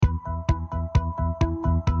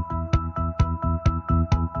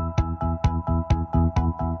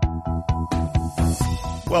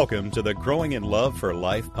Welcome to the Growing in Love for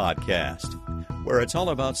Life podcast, where it's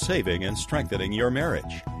all about saving and strengthening your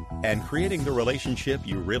marriage and creating the relationship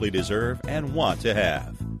you really deserve and want to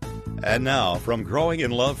have. And now, from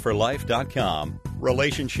growinginloveforlife.com,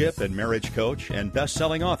 relationship and marriage coach and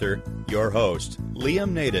best-selling author, your host,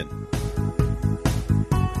 Liam Naden.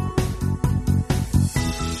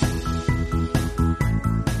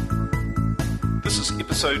 This is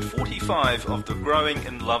episode 45 of the Growing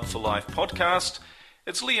in Love for Life podcast.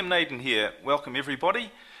 It's Liam Naden here. Welcome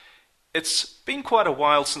everybody. It's been quite a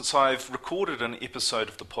while since I've recorded an episode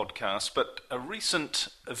of the podcast, but a recent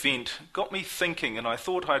event got me thinking, and I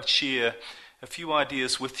thought I'd share a few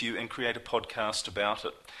ideas with you and create a podcast about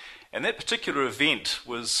it. And that particular event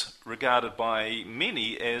was regarded by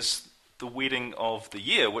many as the wedding of the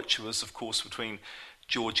year, which was of course between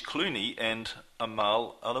George Clooney and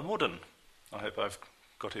Amal Al-Amuddin. I hope I've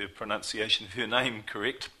got her pronunciation of her name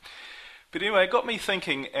correct. But anyway, it got me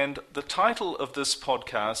thinking, and the title of this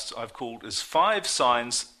podcast I've called is 5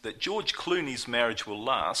 Signs That George Clooney's Marriage Will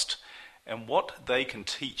Last and What They Can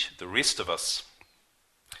Teach the Rest of Us.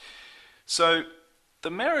 So, the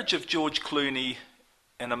marriage of George Clooney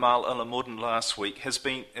and Amal Al-Amuddin last week has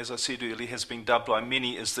been, as I said earlier, has been dubbed by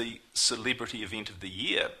many as the celebrity event of the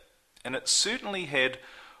year. And it certainly had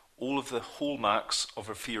all of the hallmarks of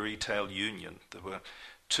a fairy tale union. There were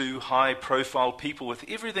 2 high-profile people with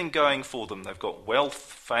everything going for them. They've got wealth,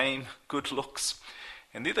 fame, good looks,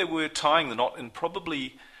 and there they were tying the knot in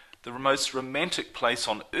probably the most romantic place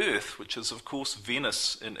on earth, which is, of course,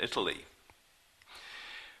 Venice in Italy.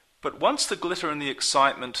 But once the glitter and the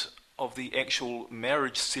excitement of the actual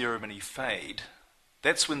marriage ceremony fade,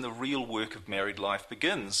 that's when the real work of married life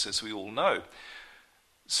begins, as we all know.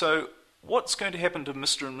 So, what's going to happen to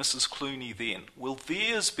Mr. and Mrs. Clooney then? Will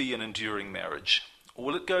theirs be an enduring marriage? Or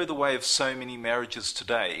will it go the way of so many marriages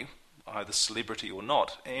today, either celebrity or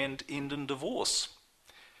not, and end in divorce?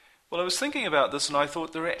 Well, I was thinking about this and I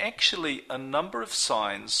thought there are actually a number of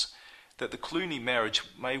signs that the Clooney marriage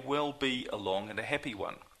may well be a long and a happy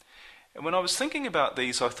one. And when I was thinking about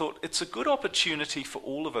these, I thought it's a good opportunity for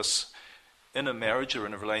all of us in a marriage or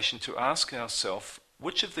in a relation to ask ourselves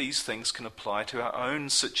which of these things can apply to our own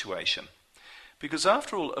situation. Because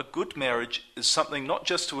after all, a good marriage is something not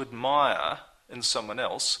just to admire in someone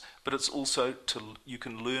else, but it's also you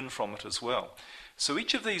can learn from it as well. So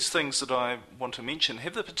each of these things that I want to mention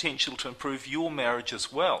have the potential to improve your marriage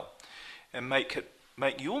as well, and make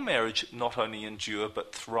your marriage not only endure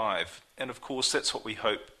but thrive. And of course that's what we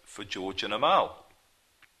hope for George and Amal.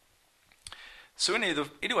 So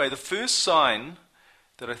anyway, the first sign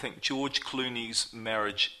that I think George Clooney's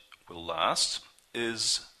marriage will last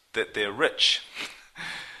is that they're rich.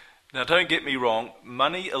 Now, don't get me wrong,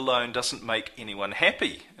 money alone doesn't make anyone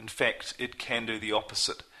happy. In fact, it can do the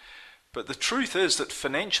opposite. But the truth is that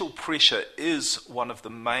financial pressure is one of the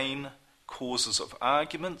main causes of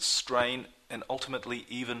arguments, strain, and ultimately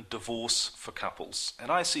even divorce for couples. And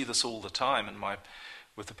I see this all the time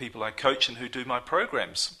with the people I coach and who do my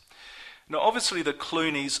programs. Now, obviously, the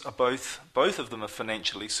Clooneys are both of them are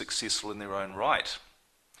financially successful in their own right.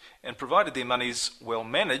 And provided their money's well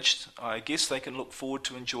managed, I guess they can look forward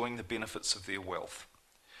to enjoying the benefits of their wealth.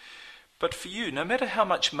 But for you, no matter how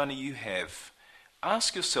much money you have,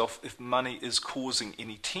 ask yourself if money is causing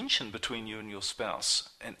any tension between you and your spouse.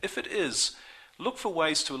 And if it is, look for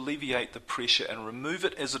ways to alleviate the pressure and remove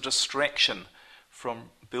it as a distraction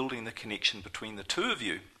from building the connection between the two of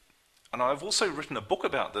you. And I've also written a book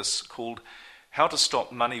about this called How to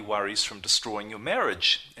Stop Money Worries from Destroying Your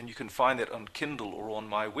Marriage, and you can find that on Kindle or on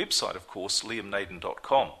my website, of course,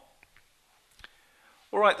 liamnaden.com.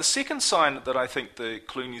 All right, the second sign that I think the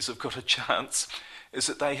Clooneys have got a chance is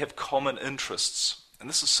that they have common interests, and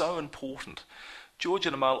this is so important. George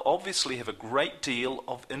and Amal obviously have a great deal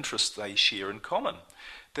of interest they share in common.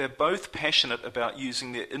 They're both passionate about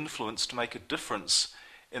using their influence to make a difference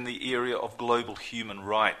in the area of global human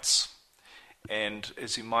rights. And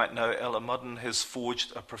as you might know, Al-Amuddin has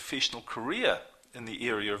forged a professional career in the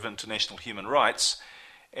area of international human rights,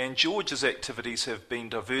 and George's activities have been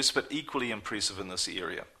diverse but equally impressive in this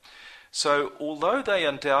area. So although they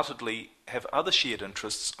undoubtedly have other shared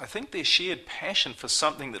interests, I think their shared passion for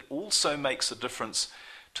something that also makes a difference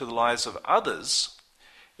to the lives of others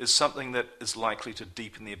is something that is likely to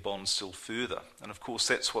deepen their bond still further. And of course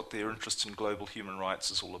that's what their interest in global human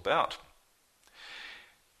rights is all about.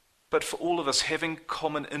 But for all of us, having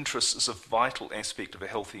common interests is a vital aspect of a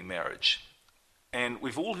healthy marriage. And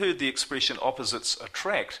we've all heard the expression opposites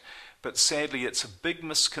attract, but sadly it's a big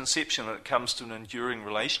misconception when it comes to an enduring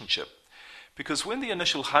relationship. Because when the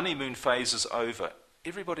initial honeymoon phase is over,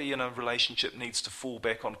 everybody in a relationship needs to fall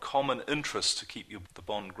back on common interests to keep the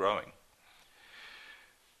bond growing.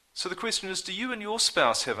 So the question is, do you and your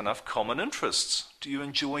spouse have enough common interests? Do you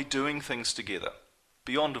enjoy doing things together?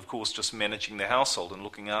 Beyond, of course, just managing the household and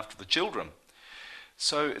looking after the children.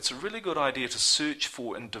 So it's a really good idea to search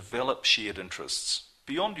for and develop shared interests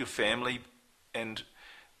beyond your family, and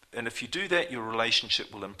if you do that, your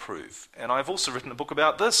relationship will improve. And I've also written a book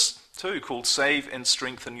about this too, called Save and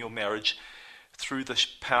Strengthen Your Marriage Through the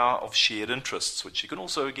Power of Shared Interests, which you can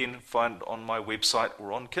also again find on my website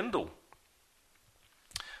or on Kindle.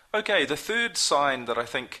 Okay, the third sign that I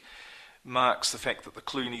think marks the fact that the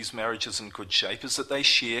Clooney's marriage is in good shape is that they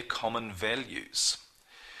share common values.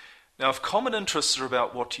 Now, if common interests are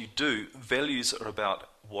about what you do, values are about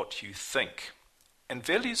what you think. And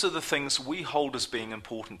values are the things we hold as being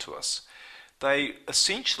important to us. They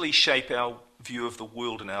essentially shape our view of the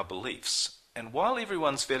world and our beliefs. And while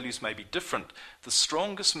everyone's values may be different, the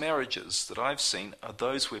strongest marriages that I've seen are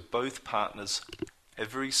those where both partners have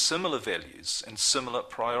very similar values and similar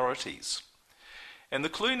priorities. And the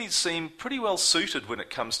Clooneys seem pretty well suited when it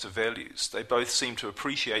comes to values. They both seem to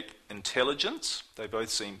appreciate intelligence. They both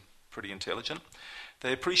seem pretty intelligent.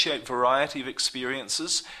 They appreciate variety of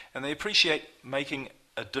experiences, and they appreciate making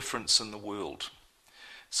a difference in the world.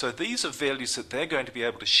 So these are values that they're going to be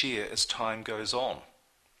able to share as time goes on.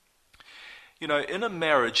 You know, in a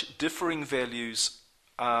marriage, differing values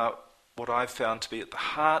are what I've found to be at the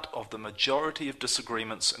heart of the majority of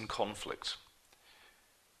disagreements and conflict.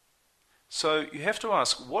 So you have to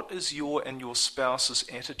ask, what is your and your spouse's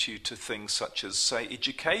attitude to things such as, say,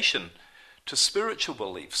 education, to spiritual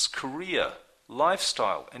beliefs, career,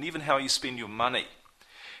 lifestyle, and even how you spend your money?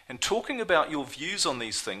 And talking about your views on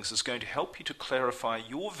these things is going to help you to clarify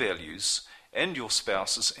your values and your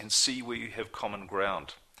spouse's and see where you have common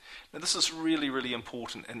ground. Now, this is really, really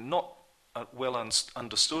important and not well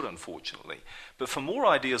understood, unfortunately. But for more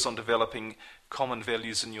ideas on developing common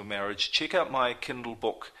values in your marriage, check out my Kindle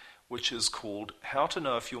book, which is called How to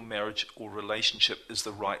Know If Your Marriage or Relationship is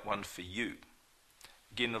the Right One for You.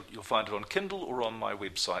 Again, you'll find it on Kindle or on my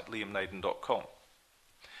website, liamnaden.com.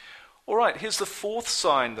 All right, here's the fourth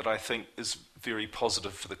sign that I think is very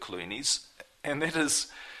positive for the Clooneys, and that is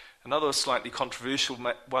another slightly controversial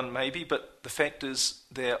one maybe, but the fact is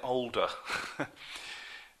they're older.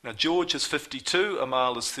 Now, George is 52,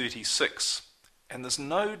 Amal is 36, and there's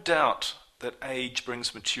no doubt that age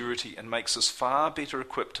brings maturity and makes us far better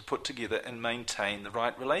equipped to put together and maintain the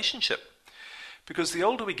right relationship. Because the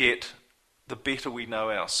older we get, the better we know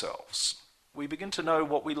ourselves. We begin to know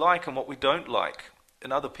what we like and what we don't like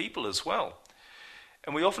in other people as well.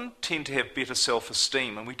 And we often tend to have better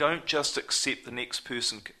self-esteem, and we don't just accept the next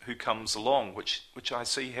person who comes along, which I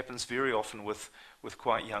see happens very often with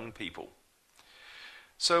quite young people.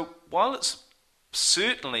 So while it's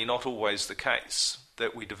certainly not always the case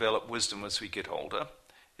that we develop wisdom as we get older,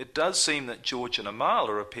 it does seem that George and Amal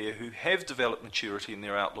are a pair who have developed maturity in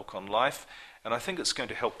their outlook on life, and I think it's going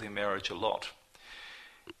to help their marriage a lot.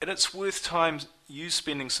 And it's worth you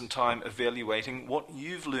spending some time evaluating what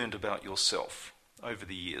you've learned about yourself over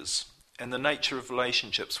the years and the nature of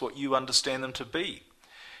relationships, what you understand them to be,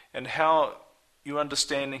 and how your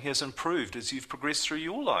understanding has improved as you've progressed through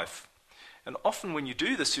your life. And often when you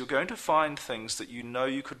do this, you're going to find things that you know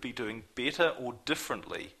you could be doing better or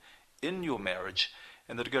differently in your marriage,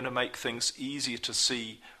 and that are going to make things easier to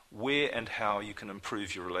see where and how you can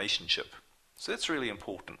improve your relationship. So that's really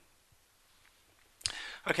important.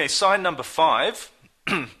 Okay, sign number 5,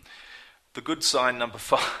 the good sign number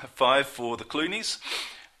 5 for the Clooneys,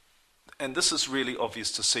 and this is really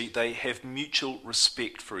obvious to see, they have mutual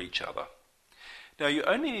respect for each other. Now, you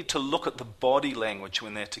only need to look at the body language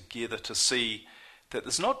when they're together to see that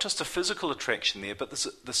there's not just a physical attraction there, but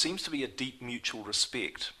there seems to be a deep mutual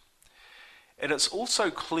respect. And it's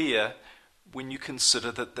also clear when you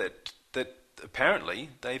consider that apparently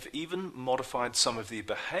they've even modified some of their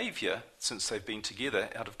behaviour since they've been together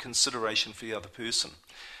out of consideration for the other person.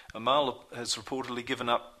 Amal has reportedly given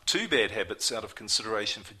up 2 bad habits out of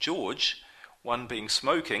consideration for George, one being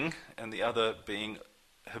smoking and the other being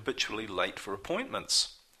habitually late for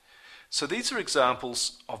appointments. So these are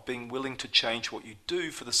examples of being willing to change what you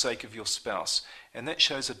do for the sake of your spouse, and that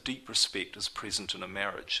shows a deep respect is present in a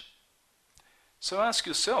marriage. So ask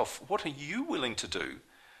yourself, what are you willing to do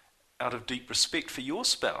out of deep respect for your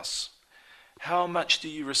spouse? How much do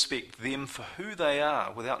you respect them for who they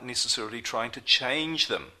are without necessarily trying to change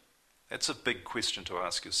them? That's a big question to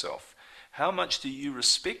ask yourself. How much do you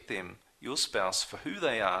respect them, your spouse, for who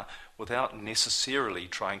they are without necessarily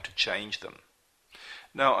trying to change them?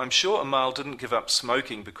 Now, I'm sure Amal didn't give up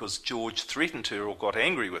smoking because George threatened her or got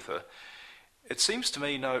angry with her. it seems to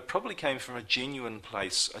me, no, it probably came from a genuine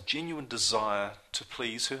place, a genuine desire to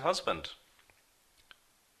please her husband.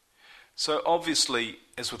 So obviously,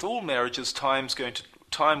 as with all marriages, time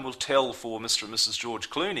will tell for Mr. and Mrs. George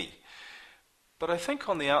Clooney. But I think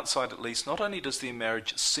on the outside at least, not only does their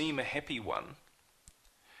marriage seem a happy one,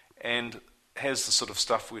 and has the sort of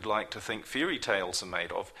stuff we'd like to think fairy tales are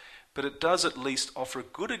made of, but it does at least offer a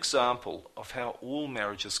good example of how all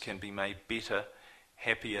marriages can be made better,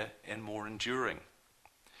 happier, and more enduring.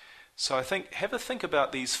 So I think, have a think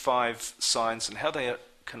about these 5 signs and how they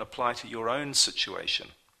can apply to your own situation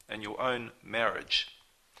and your own marriage.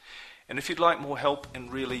 And if you'd like more help in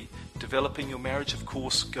really developing your marriage, of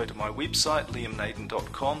course, go to my website,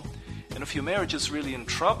 liamnaden.com. And if your marriage is really in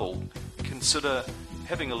trouble, consider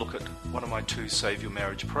having a look at one of my 2 Save Your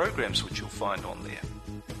Marriage programs, which you'll find on there.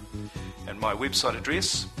 And my website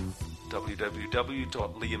address,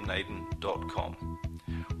 www.liamnaden.com.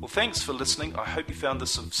 Well, thanks for listening. I hope you found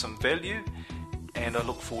this of some value, and I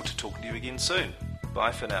look forward to talking to you again soon.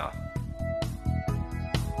 Bye for now.